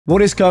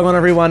What is going on,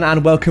 everyone,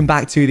 and welcome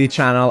back to the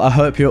channel. I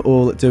hope you're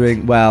all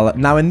doing well.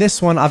 Now, in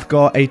this one, I've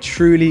got a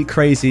truly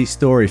crazy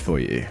story for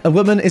you. A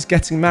woman is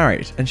getting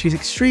married and she's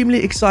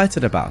extremely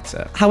excited about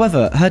it.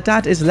 However, her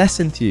dad is less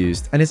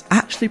enthused and is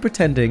actually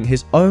pretending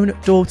his own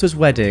daughter's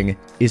wedding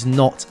is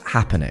not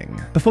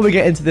happening. Before we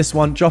get into this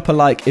one, drop a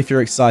like if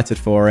you're excited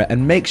for it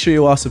and make sure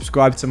you are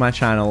subscribed to my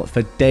channel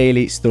for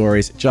daily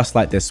stories just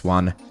like this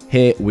one.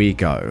 Here we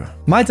go.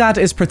 My dad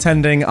is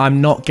pretending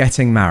I'm not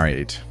getting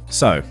married.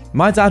 So,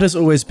 my dad has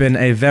always been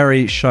a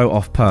very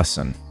show-off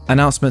person.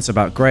 Announcements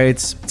about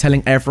grades,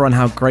 telling everyone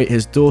how great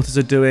his daughters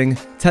are doing,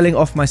 telling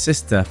off my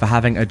sister for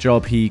having a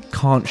job he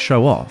can't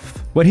show off.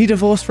 When he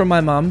divorced from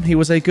my mum, he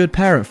was a good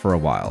parent for a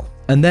while.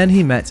 And then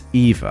he met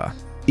Eva.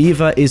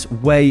 Eva is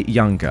way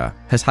younger,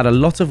 has had a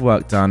lot of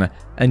work done,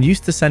 and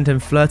used to send him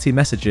flirty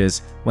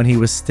messages when he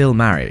was still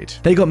married.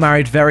 They got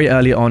married very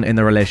early on in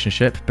the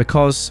relationship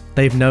because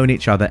they've known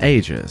each other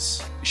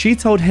ages. She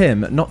told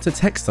him not to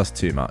text us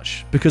too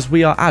much because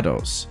we are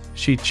adults.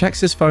 She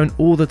checks his phone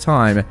all the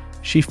time.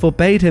 She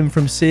forbade him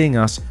from seeing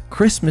us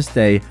Christmas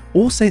Day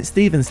or St.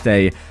 Stephen's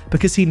Day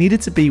because he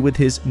needed to be with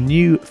his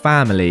new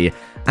family,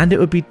 and it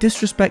would be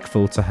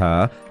disrespectful to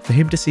her for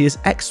him to see his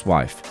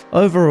ex-wife.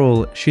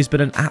 Overall, she's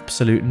been an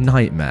absolute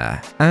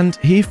nightmare, and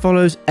he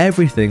follows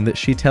everything that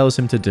she tells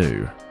him to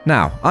do.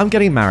 Now, I'm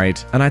getting married,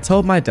 and I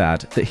told my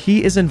dad that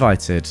he is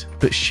invited,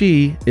 but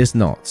she is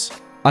not.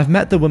 I've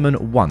met the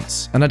woman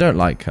once, and I don't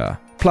like her.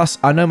 Plus,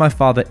 I know my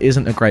father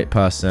isn't a great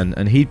person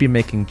and he'd be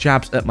making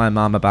jabs at my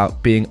mum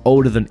about being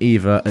older than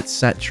Eva,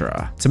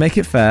 etc. To make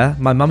it fair,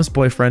 my mum's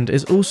boyfriend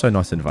is also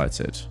not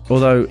invited,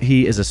 although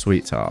he is a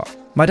sweetheart.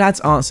 My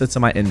dad's answer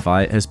to my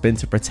invite has been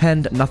to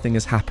pretend nothing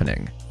is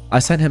happening. I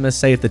sent him a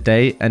save the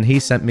date and he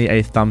sent me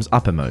a thumbs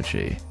up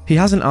emoji. He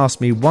hasn't asked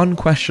me one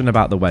question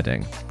about the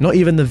wedding, not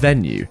even the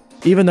venue,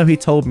 even though he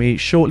told me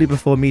shortly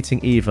before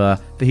meeting Eva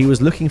that he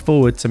was looking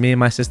forward to me and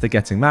my sister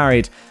getting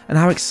married and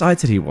how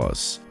excited he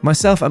was.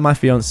 Myself and my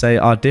fiance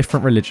are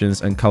different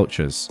religions and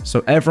cultures,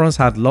 so everyone's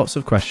had lots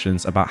of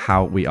questions about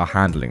how we are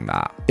handling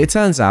that. It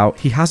turns out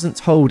he hasn't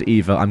told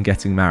Eva I'm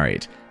getting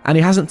married, and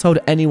he hasn't told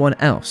anyone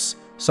else.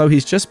 So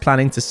he's just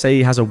planning to say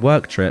he has a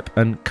work trip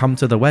and come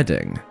to the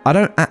wedding. I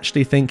don't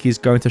actually think he's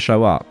going to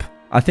show up.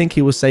 I think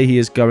he will say he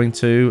is going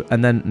to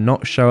and then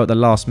not show at the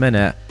last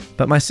minute,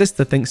 but my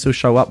sister thinks he'll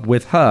show up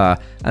with her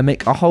and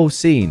make a whole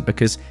scene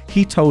because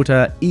he told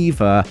her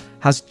Eva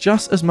has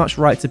just as much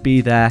right to be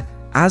there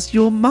as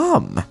your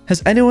mum.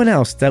 Has anyone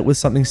else dealt with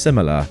something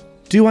similar?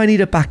 Do I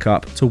need a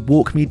backup to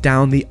walk me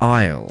down the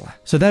aisle?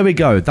 So there we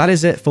go, that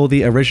is it for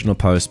the original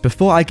post.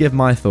 Before I give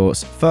my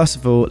thoughts, first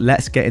of all,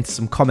 let's get into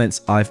some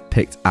comments I've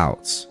picked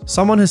out.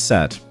 Someone has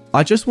said,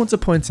 I just want to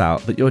point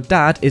out that your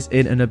dad is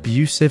in an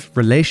abusive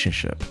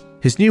relationship.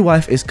 His new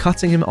wife is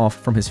cutting him off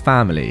from his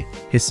family,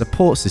 his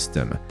support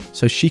system,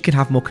 so she can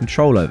have more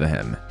control over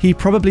him. He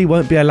probably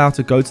won't be allowed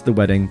to go to the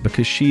wedding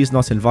because she's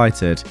not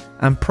invited,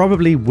 and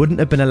probably wouldn't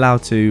have been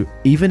allowed to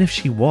even if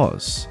she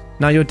was.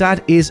 Now, your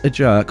dad is a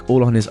jerk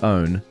all on his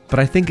own, but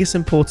I think it's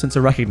important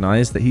to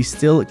recognize that he's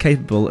still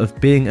capable of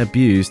being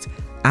abused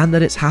and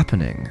that it's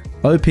happening.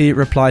 OP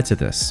replied to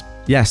this,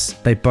 yes,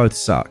 they both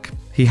suck.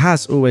 He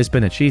has always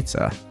been a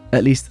cheater.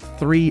 At least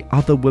 3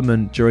 other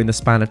women during the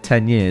span of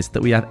 10 years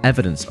that we have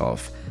evidence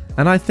of.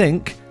 And I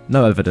think,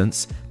 no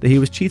evidence, that he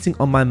was cheating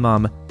on my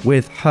mum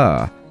with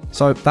her.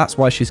 So that's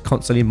why she's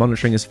constantly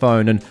monitoring his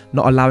phone and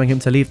not allowing him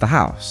to leave the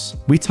house.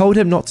 We told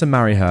him not to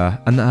marry her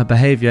and that her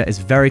behavior is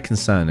very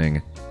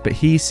concerning, but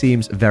he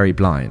seems very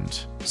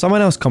blind.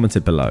 Someone else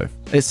commented below,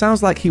 it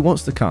sounds like he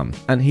wants to come,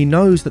 and he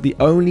knows that the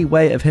only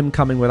way of him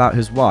coming without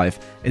his wife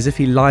is if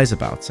he lies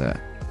about it.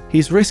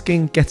 He's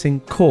risking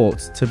getting caught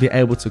to be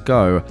able to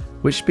go,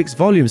 which speaks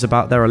volumes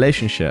about their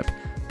relationship.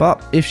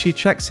 But if she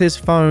checks his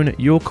phone,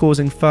 you're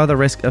causing further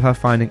risk of her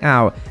finding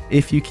out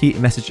if you keep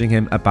messaging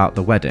him about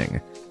the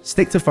wedding.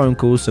 Stick to phone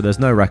calls so there's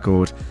no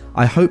record.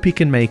 I hope he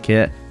can make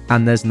it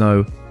and there's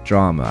no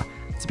drama.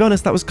 To be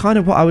honest, that was kind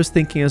of what I was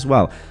thinking as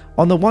well.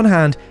 On the one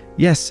hand,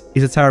 yes,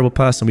 he's a terrible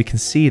person, we can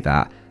see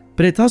that.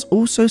 But it does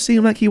also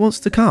seem like he wants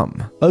to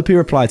come. OP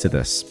replied to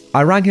this.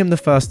 I rang him the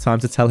first time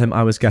to tell him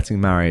I was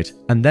getting married,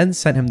 and then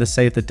sent him the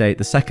save the date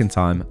the second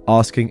time,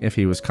 asking if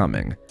he was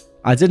coming.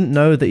 I didn't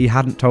know that he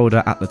hadn't told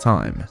her at the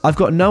time. I've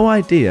got no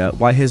idea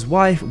why his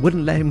wife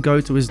wouldn't let him go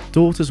to his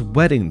daughter's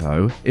wedding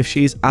though, if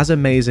she's as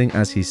amazing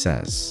as he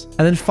says.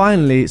 And then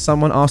finally,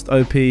 someone asked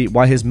OP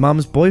why his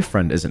mum's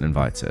boyfriend isn't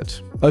invited.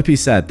 OP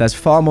said, there's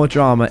far more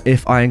drama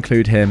if I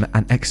include him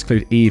and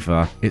exclude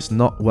Eva. It's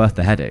not worth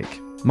the headache.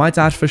 My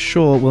dad for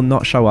sure will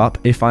not show up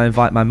if I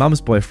invite my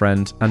mum's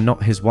boyfriend and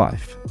not his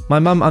wife. My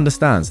mum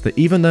understands that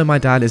even though my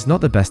dad is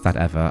not the best dad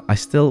ever, I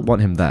still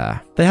want him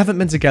there. They haven't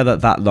been together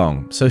that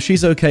long, so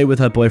she's okay with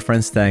her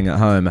boyfriend staying at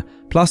home.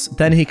 Plus,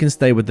 then he can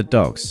stay with the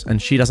dogs,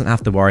 and she doesn't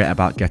have to worry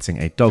about getting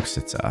a dog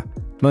sitter.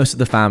 Most of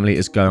the family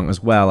is going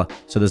as well,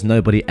 so there's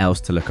nobody else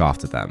to look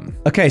after them.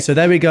 Okay, so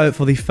there we go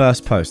for the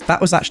first post.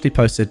 That was actually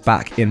posted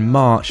back in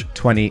March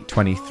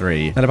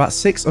 2023. And about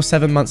 6 or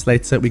 7 months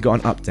later, we got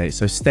an update,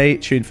 so stay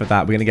tuned for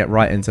that. We're going to get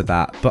right into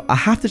that. But I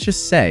have to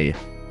just say,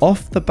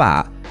 off the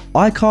bat,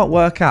 I can't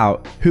work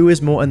out who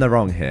is more in the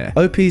wrong here.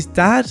 OP's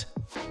dad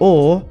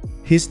or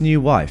his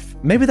new wife.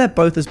 Maybe they're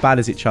both as bad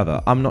as each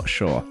other. I'm not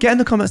sure. Get in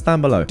the comments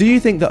down below. Do you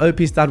think that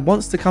OP's dad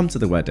wants to come to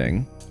the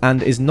wedding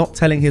and is not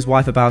telling his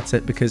wife about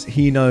it because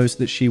he knows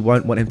that she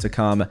won't want him to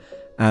come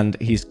and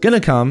he's gonna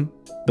come,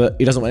 but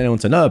he doesn't want anyone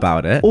to know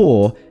about it?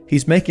 Or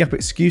he's making up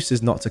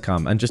excuses not to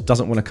come and just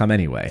doesn't want to come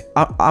anyway?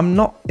 I'm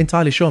not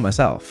entirely sure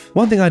myself.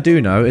 One thing I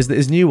do know is that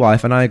his new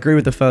wife, and I agree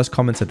with the first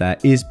commenter there,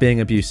 is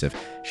being abusive.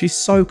 She's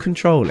so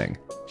controlling.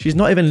 She's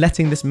not even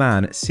letting this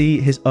man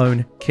see his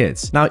own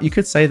kids. Now, you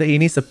could say that he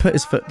needs to put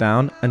his foot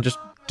down and just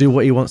do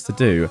what he wants to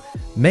do.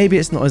 Maybe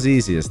it's not as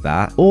easy as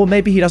that, or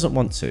maybe he doesn't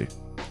want to.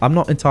 I'm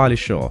not entirely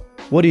sure.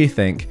 What do you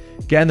think?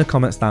 Get in the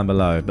comments down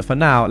below. But for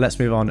now, let's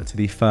move on to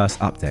the first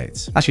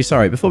update. Actually,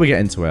 sorry, before we get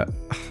into it,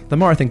 the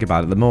more I think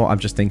about it, the more I'm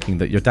just thinking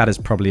that your dad is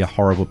probably a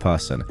horrible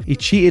person. He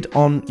cheated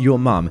on your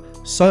mum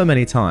so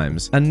many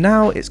times, and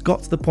now it's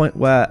got to the point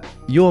where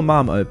your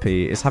mum, OP,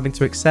 is having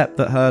to accept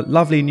that her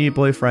lovely new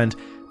boyfriend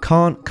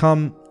can't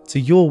come to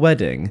your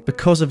wedding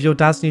because of your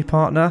dad's new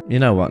partner. You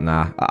know what,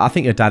 nah, I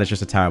think your dad is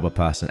just a terrible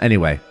person.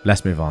 Anyway,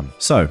 let's move on.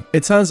 So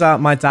it turns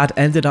out my dad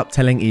ended up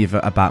telling Eva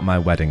about my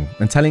wedding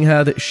and telling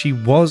her that she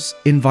was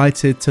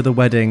invited to the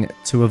wedding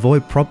to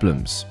avoid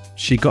problems.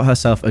 She got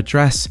herself a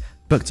dress,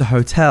 booked a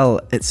hotel,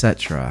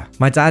 etc.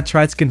 My dad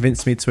tried to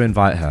convince me to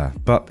invite her,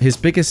 but his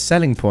biggest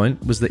selling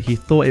point was that he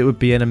thought it would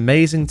be an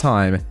amazing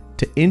time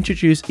to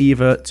introduce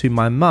Eva to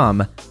my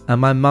mum and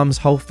my mum's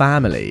whole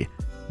family.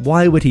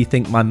 Why would he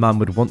think my mum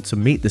would want to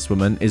meet this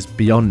woman is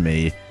beyond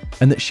me,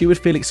 and that she would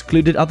feel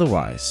excluded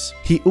otherwise.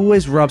 He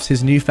always rubs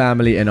his new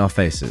family in our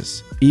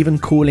faces, even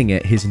calling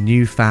it his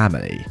new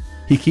family.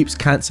 He keeps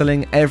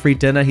cancelling every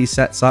dinner he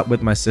sets up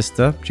with my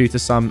sister due to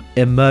some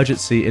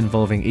emergency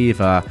involving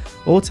Eva,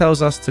 or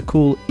tells us to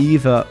call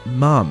Eva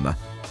mum.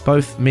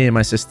 Both me and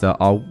my sister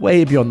are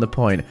way beyond the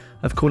point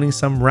of calling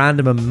some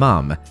random a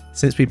mum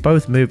since we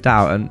both moved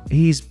out, and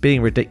he's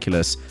being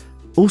ridiculous.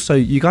 Also,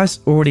 you guys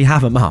already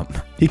have a mum.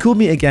 He called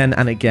me again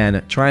and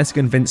again, trying to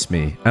convince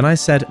me, and I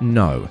said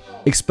no,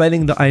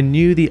 explaining that I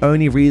knew the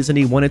only reason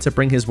he wanted to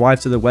bring his wife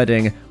to the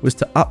wedding was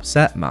to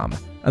upset mum,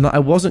 and that I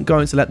wasn't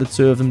going to let the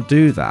two of them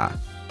do that.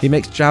 He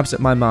makes jabs at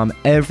my mum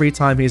every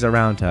time he's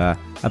around her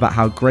about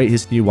how great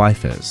his new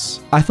wife is.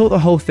 I thought the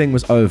whole thing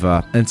was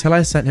over until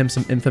I sent him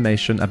some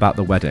information about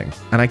the wedding,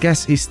 and I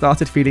guess he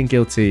started feeling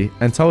guilty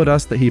and told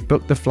us that he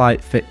booked the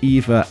flight for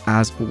Eva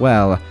as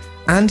well.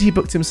 And he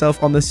booked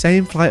himself on the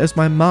same flight as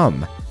my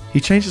mum. He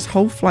changed his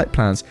whole flight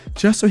plans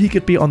just so he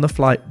could be on the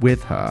flight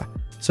with her,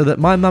 so that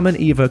my mum and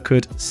Eva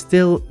could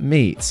still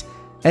meet.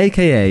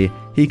 AKA,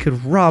 he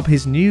could rub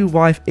his new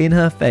wife in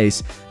her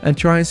face and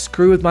try and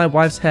screw with my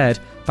wife's head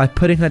by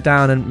putting her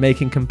down and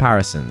making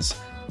comparisons.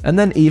 And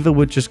then Eva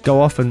would just go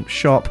off and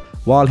shop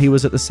while he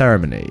was at the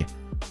ceremony.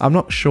 I'm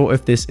not sure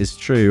if this is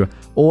true,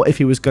 or if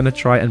he was going to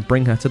try and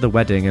bring her to the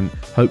wedding and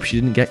hope she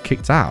didn't get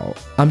kicked out.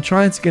 I'm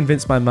trying to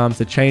convince my mum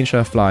to change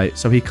her flight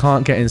so he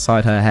can't get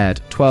inside her head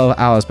 12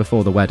 hours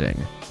before the wedding.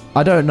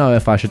 I don't know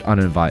if I should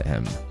uninvite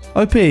him.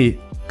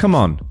 OP, come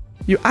on.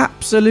 You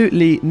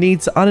absolutely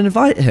need to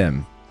uninvite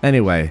him.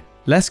 Anyway,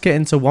 let's get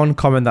into one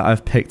comment that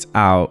I've picked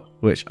out,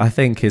 which I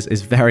think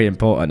is very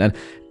important, and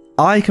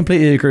I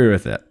completely agree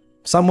with it.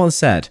 Someone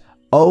said,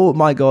 "Oh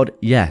my god,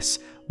 yes.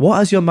 What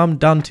has your mum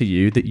done to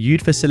you that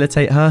you'd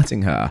facilitate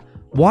hurting her?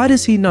 Why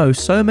does he know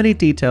so many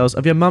details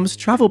of your mum's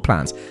travel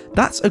plans?"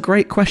 That's a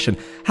great question.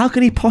 How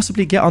can he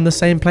possibly get on the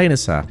same plane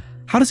as her?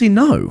 How does he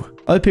know?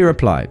 OP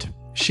replied,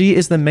 "She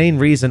is the main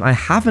reason I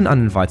haven't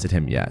uninvited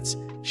him yet.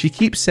 She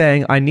keeps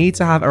saying I need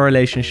to have a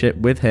relationship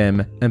with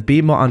him and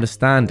be more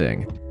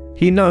understanding.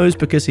 He knows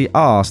because he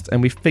asked,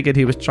 and we figured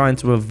he was trying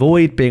to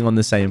avoid being on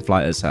the same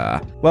flight as her."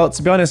 Well,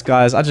 to be honest,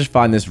 guys, I just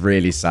find this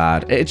really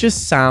sad. It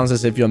just sounds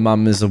as if your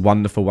mum is a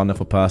wonderful,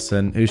 wonderful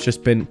person who's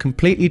just been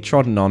completely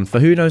trodden on for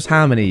who knows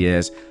how many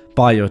years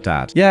by your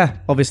dad. Yeah,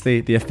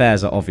 obviously, the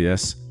affairs are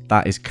obvious.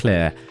 That is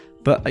clear.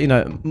 But, you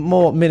know,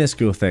 more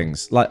minuscule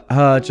things, like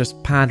her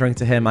just pandering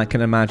to him, I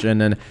can imagine,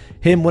 and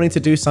him wanting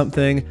to do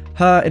something,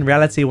 her in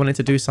reality wanting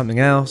to do something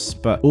else,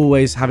 but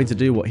always having to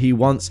do what he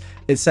wants,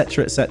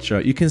 etc,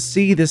 etc. You can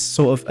see this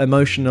sort of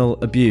emotional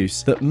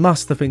abuse that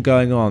must have been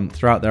going on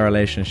throughout their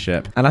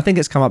relationship. And I think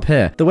it's come up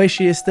here. The way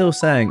she is still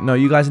saying, no,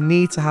 you guys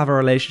need to have a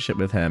relationship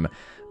with him.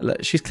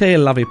 She's clearly a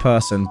lovely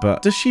person,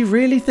 but does she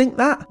really think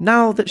that?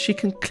 Now that she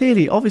can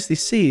clearly, obviously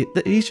see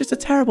that he's just a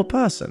terrible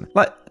person.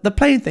 Like, the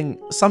plane thing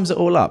sums it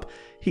all up.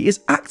 He is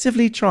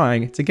actively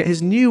trying to get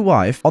his new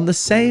wife on the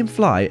same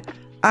flight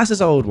as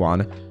his old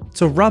one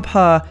to rub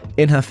her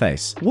in her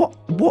face. What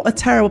a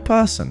terrible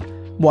person.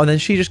 What, and then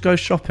she just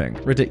goes shopping?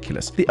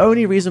 Ridiculous. The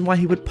only reason why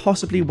he would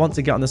possibly want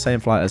to get on the same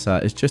flight as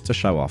her is just to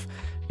show off.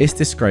 It's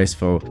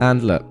disgraceful.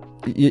 And look,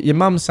 your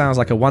mum sounds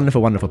like a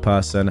wonderful, wonderful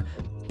person,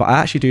 but I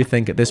actually do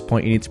think at this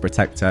point you need to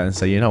protect her and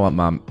say, you know what,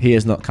 mum, he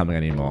is not coming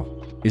anymore.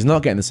 He's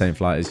not getting the same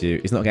flight as you.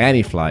 He's not getting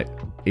any flight.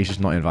 He's just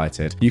not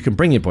invited. You can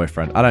bring your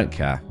boyfriend. I don't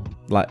care.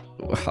 Like,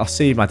 I'll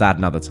see my dad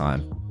another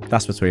time.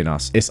 That's between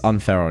us. It's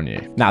unfair on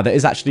you. Now, there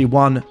is actually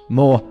one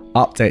more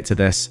update to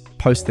this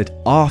posted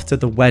after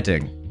the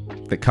wedding.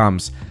 that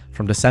comes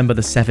from December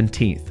the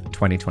 17th,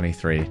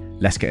 2023.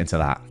 Let's get into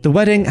that. The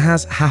wedding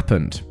has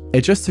happened.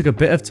 It just took a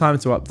bit of time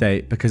to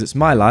update because it's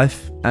my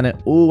life and it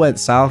all went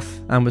south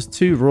and was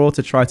too raw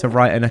to try to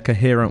write in a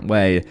coherent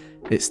way.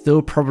 It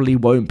still probably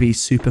won't be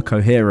super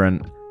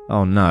coherent.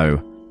 Oh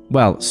no.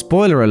 Well,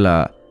 spoiler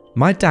alert,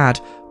 my dad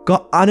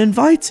got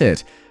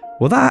uninvited.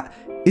 Well, that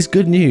is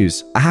good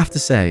news, I have to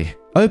say.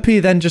 OP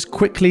then just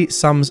quickly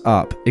sums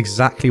up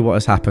exactly what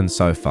has happened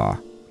so far.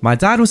 My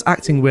dad was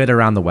acting weird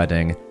around the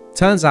wedding.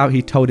 Turns out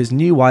he told his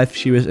new wife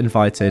she was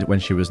invited when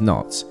she was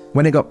not.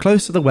 When it got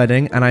close to the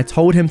wedding and I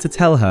told him to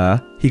tell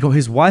her, he got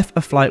his wife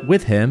a flight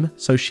with him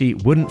so she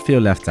wouldn't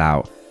feel left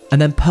out,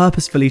 and then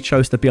purposefully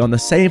chose to be on the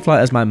same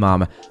flight as my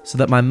mum so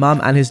that my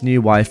mum and his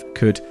new wife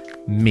could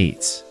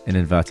meet, in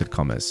inverted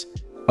commas.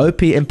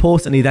 OP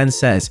importantly then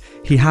says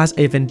he has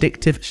a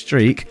vindictive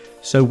streak,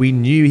 so we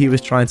knew he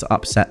was trying to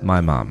upset my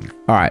mum.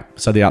 Alright,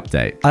 so the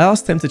update. I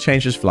asked him to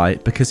change his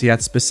flight because he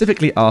had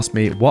specifically asked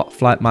me what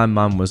flight my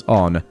mum was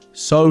on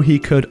so he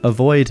could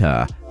avoid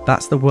her.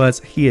 That's the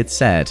words he had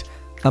said.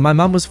 And my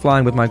mum was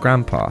flying with my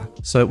grandpa,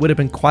 so it would have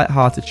been quite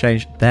hard to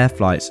change their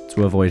flights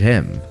to avoid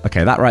him.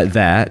 Okay, that right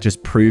there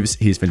just proves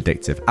he's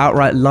vindictive.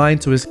 Outright lying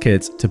to his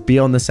kids to be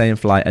on the same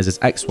flight as his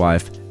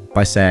ex-wife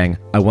by saying,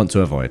 I want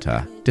to avoid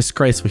her.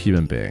 Disgraceful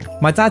human being.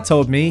 My dad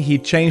told me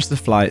he'd changed the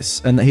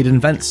flights and that he'd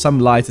invent some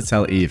lie to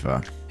tell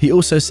Eva. He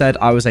also said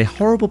I was a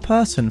horrible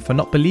person for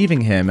not believing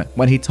him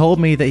when he told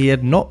me that he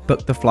had not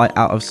booked the flight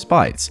out of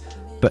spite,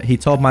 but he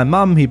told my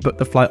mum he booked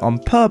the flight on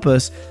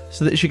purpose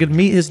so that she could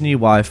meet his new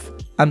wife.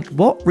 And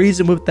what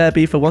reason would there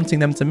be for wanting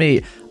them to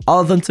meet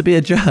other than to be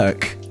a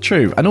jerk?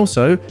 True, and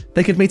also,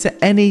 they could meet at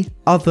any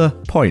other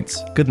point,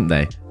 couldn't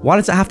they? Why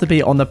does it have to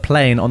be on the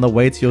plane on the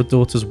way to your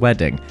daughter's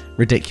wedding?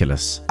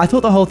 Ridiculous. I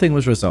thought the whole thing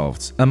was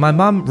resolved, and my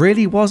mum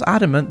really was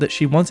adamant that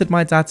she wanted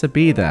my dad to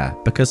be there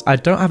because I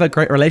don't have a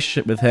great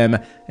relationship with him,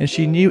 and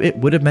she knew it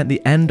would have meant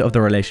the end of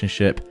the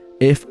relationship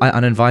if I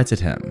uninvited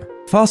him.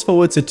 Fast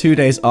forward to 2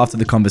 days after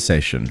the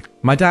conversation.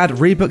 My dad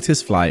rebooked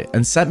his flight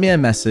and sent me a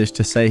message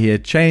to say he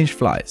had changed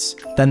flights.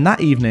 Then that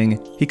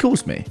evening, he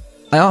calls me.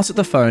 I answered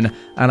the phone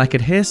and I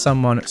could hear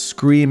someone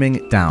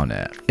screaming down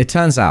it. It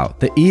turns out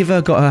that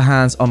Eva got her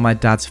hands on my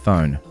dad's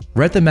phone,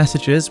 read the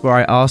messages where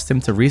I asked him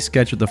to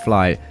reschedule the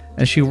flight,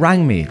 and she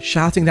rang me,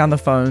 shouting down the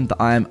phone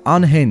that I am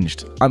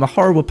unhinged, I'm a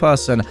horrible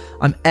person,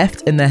 I'm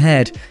effed in the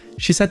head.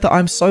 She said that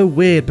I'm so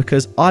weird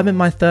because I'm in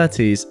my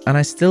 30s and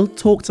I still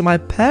talk to my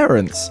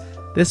parents.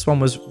 This one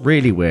was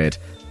really weird.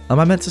 Am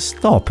I meant to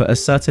stop at a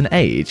certain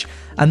age?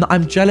 And that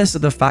I'm jealous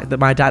of the fact that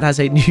my dad has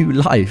a new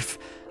life.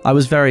 I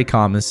was very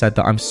calm and said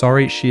that I'm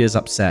sorry she is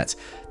upset,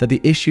 that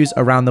the issues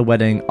around the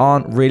wedding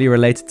aren't really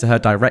related to her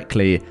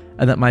directly,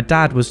 and that my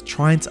dad was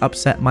trying to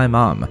upset my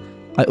mum.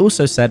 I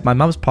also said my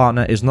mum's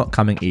partner is not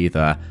coming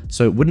either,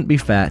 so it wouldn't be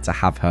fair to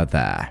have her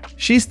there.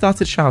 She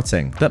started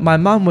shouting that my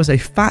mum was a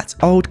fat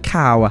old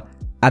cow,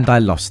 and I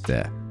lost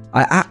it.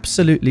 I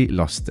absolutely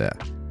lost it.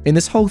 In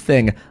this whole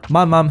thing,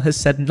 my mum has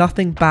said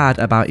nothing bad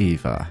about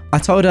Eva. I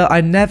told her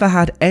I never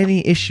had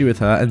any issue with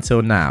her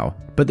until now,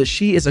 but that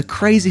she is a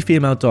crazy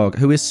female dog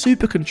who is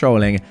super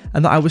controlling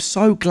and that I was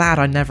so glad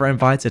I never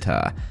invited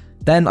her.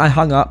 Then I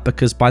hung up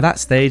because by that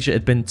stage it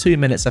had been 2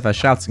 minutes of her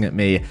shouting at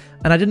me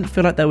and I didn't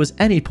feel like there was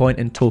any point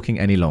in talking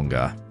any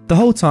longer. The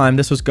whole time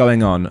this was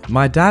going on,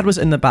 my dad was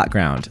in the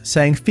background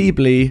saying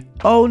feebly,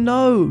 "Oh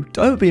no,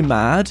 don't be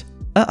mad,"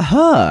 at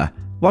her,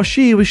 while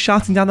she was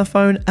shouting down the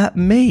phone at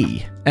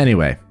me.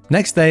 Anyway,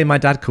 next day my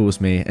dad calls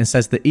me and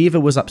says that Eva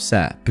was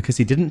upset because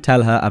he didn't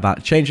tell her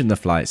about changing the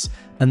flights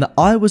and that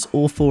I was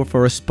awful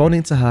for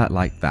responding to her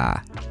like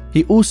that.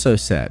 He also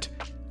said,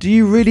 "Do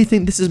you really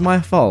think this is my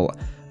fault?"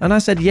 And I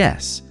said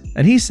yes.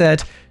 And he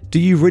said, "Do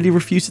you really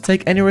refuse to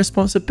take any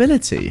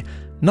responsibility?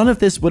 None of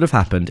this would have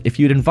happened if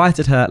you'd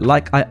invited her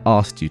like I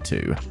asked you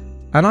to."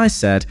 And I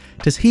said,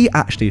 does he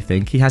actually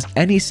think he has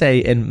any say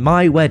in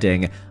my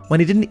wedding when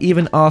he didn't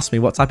even ask me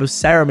what type of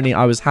ceremony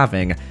I was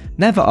having,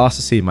 never asked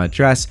to see my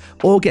dress,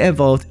 or get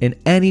involved in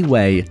any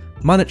way,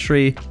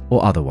 monetary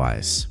or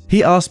otherwise?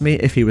 He asked me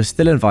if he was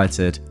still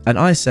invited, and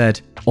I said,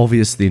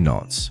 obviously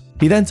not.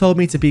 He then told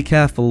me to be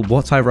careful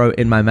what I wrote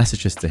in my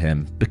messages to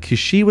him because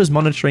she was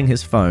monitoring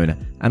his phone,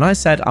 and I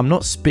said I'm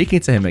not speaking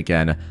to him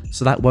again,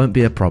 so that won't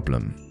be a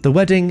problem. The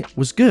wedding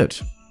was good.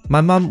 My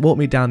mum walked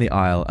me down the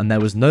aisle and there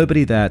was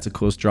nobody there to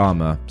cause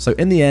drama, so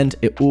in the end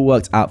it all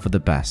worked out for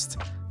the best.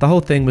 The whole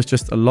thing was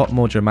just a lot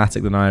more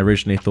dramatic than I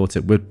originally thought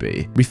it would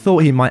be. We thought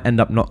he might end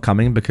up not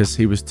coming because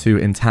he was too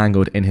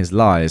entangled in his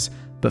lies,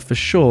 but for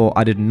sure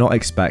I did not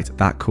expect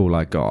that call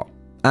I got.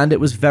 And it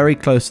was very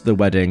close to the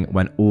wedding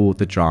when all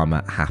the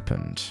drama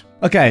happened.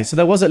 Okay, so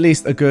there was at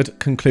least a good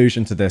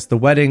conclusion to this. The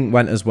wedding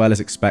went as well as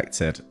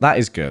expected. That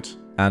is good.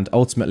 And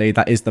ultimately,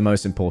 that is the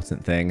most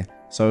important thing.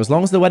 So as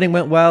long as the wedding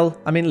went well,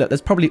 I mean, look,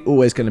 there's probably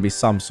always going to be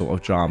some sort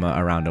of drama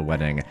around a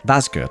wedding.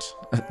 That's good.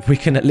 We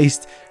can at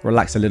least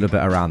relax a little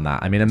bit around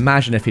that. I mean,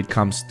 imagine if he'd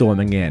come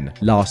storming in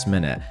last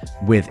minute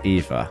with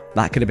Eva.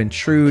 That could have been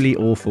truly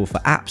awful for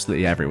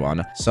absolutely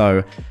everyone.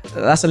 So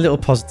that's a little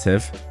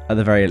positive at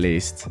the very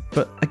least.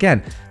 But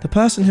again, the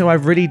person who I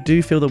really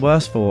do feel the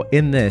worst for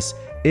in this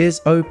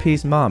is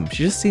OP's mum.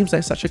 She just seems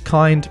like such a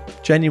kind,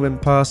 genuine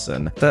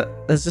person that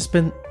has just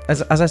been,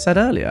 as I said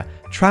earlier,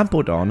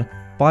 trampled on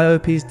by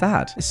OP's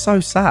dad. It's so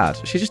sad.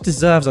 She just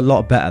deserves a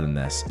lot better than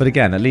this. But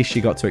again, at least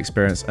she got to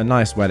experience a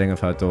nice wedding of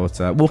her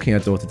daughter, walking her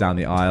daughter down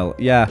the aisle.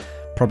 Yeah,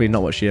 probably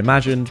not what she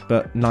imagined,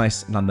 but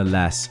nice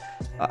nonetheless.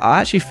 I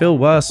actually feel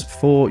worse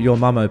for your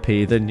mum, OP,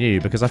 than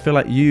you, because I feel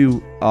like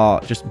you are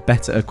just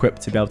better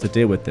equipped to be able to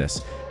deal with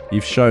this.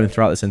 You've shown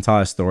throughout this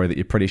entire story that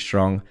you're pretty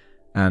strong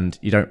and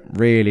you don't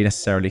really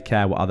necessarily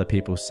care what other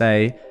people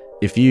say.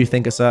 If you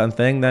think a certain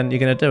thing, then you're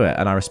going to do it.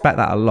 And I respect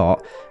that a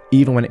lot,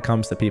 even when it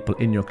comes to people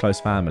in your close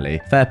family.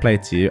 Fair play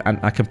to you. And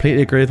I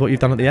completely agree with what you've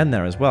done at the end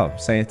there as well.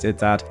 Saying to your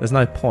dad, there's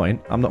no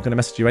point. I'm not going to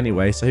message you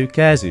anyway, so who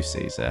cares who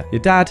sees it?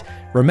 Your dad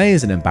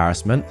remains an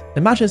embarrassment.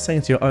 Imagine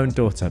saying to your own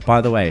daughter,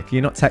 by the way, can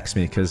you not text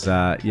me? Because,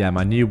 yeah,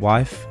 my new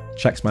wife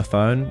checks my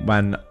phone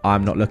when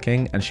I'm not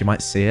looking and she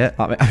might see it.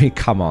 I mean,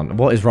 come on.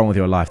 What is wrong with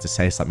your life to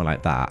say something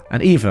like that?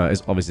 And Eva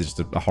is obviously just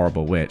a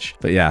horrible witch.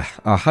 But yeah,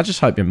 I just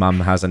hope your mum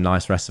has a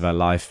nice rest of her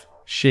life.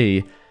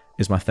 She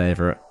is my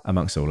favorite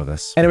amongst all of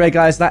this. Anyway,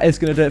 guys, that is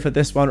going to do it for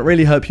this one.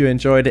 Really hope you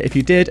enjoyed it. If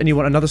you did and you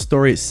want another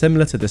story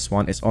similar to this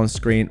one, it's on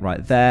screen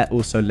right there.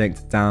 Also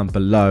linked down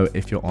below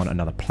if you're on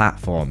another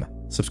platform.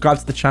 Subscribe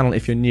to the channel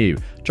if you're new.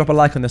 Drop a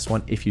like on this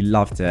one if you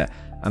loved it.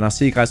 And I'll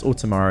see you guys all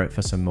tomorrow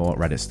for some more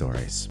Reddit stories.